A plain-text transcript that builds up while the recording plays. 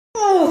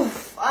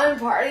fun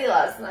party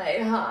last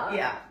night, huh?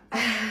 Yeah.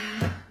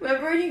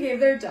 Remember when you gave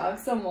their dog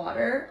some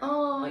water?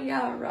 Oh,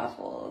 yeah,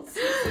 Ruffles.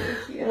 So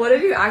cute. What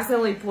if you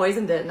accidentally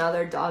poisoned it and now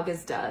their dog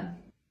is dead?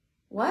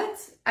 What?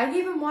 I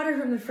gave him water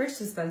from the fridge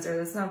dispenser.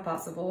 That's not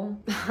possible.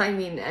 I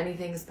mean,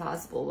 anything's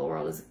possible. The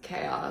world is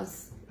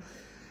chaos.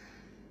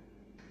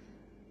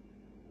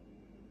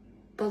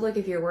 But look,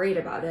 if you're worried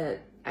about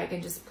it, I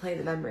can just play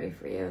the memory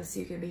for you so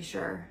you can be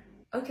sure.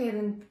 Okay,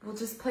 then we'll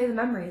just play the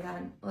memory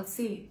then. Let's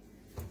see.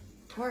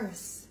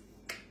 Taurus.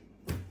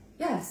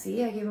 Yeah,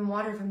 see, I gave him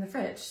water from the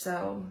fridge,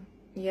 so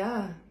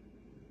yeah,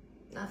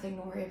 nothing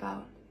to worry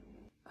about.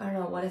 I don't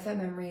know, what if that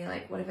memory,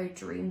 like, what if I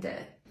dreamed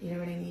it? You know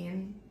what I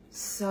mean?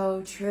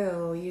 So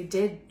true. You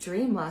did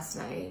dream last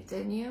night,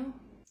 didn't you?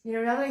 You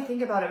know, now that I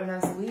think about it, when I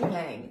was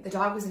leaving, the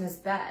dog was in his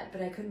bed,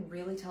 but I couldn't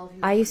really tell if he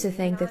was I used to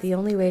think that the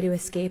only way to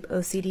escape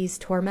OCD's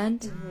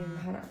torment...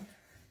 Hold on.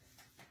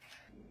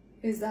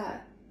 Who's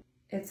that?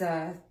 It's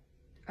a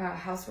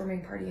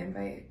housewarming party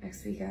invite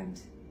next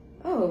weekend.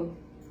 Oh,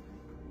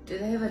 do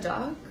they have a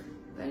dog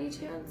by any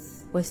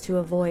chance? ...was to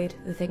avoid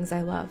the things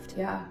I loved.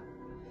 Yeah.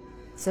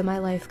 So my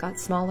life got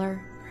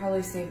smaller...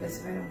 Probably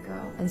safest if I don't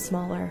go. ...and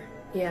smaller.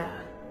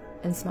 Yeah.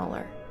 ...and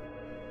smaller.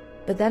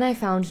 But then I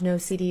found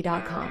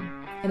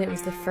NoCD.com, and it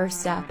was the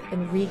first step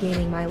in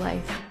regaining my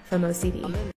life from OCD.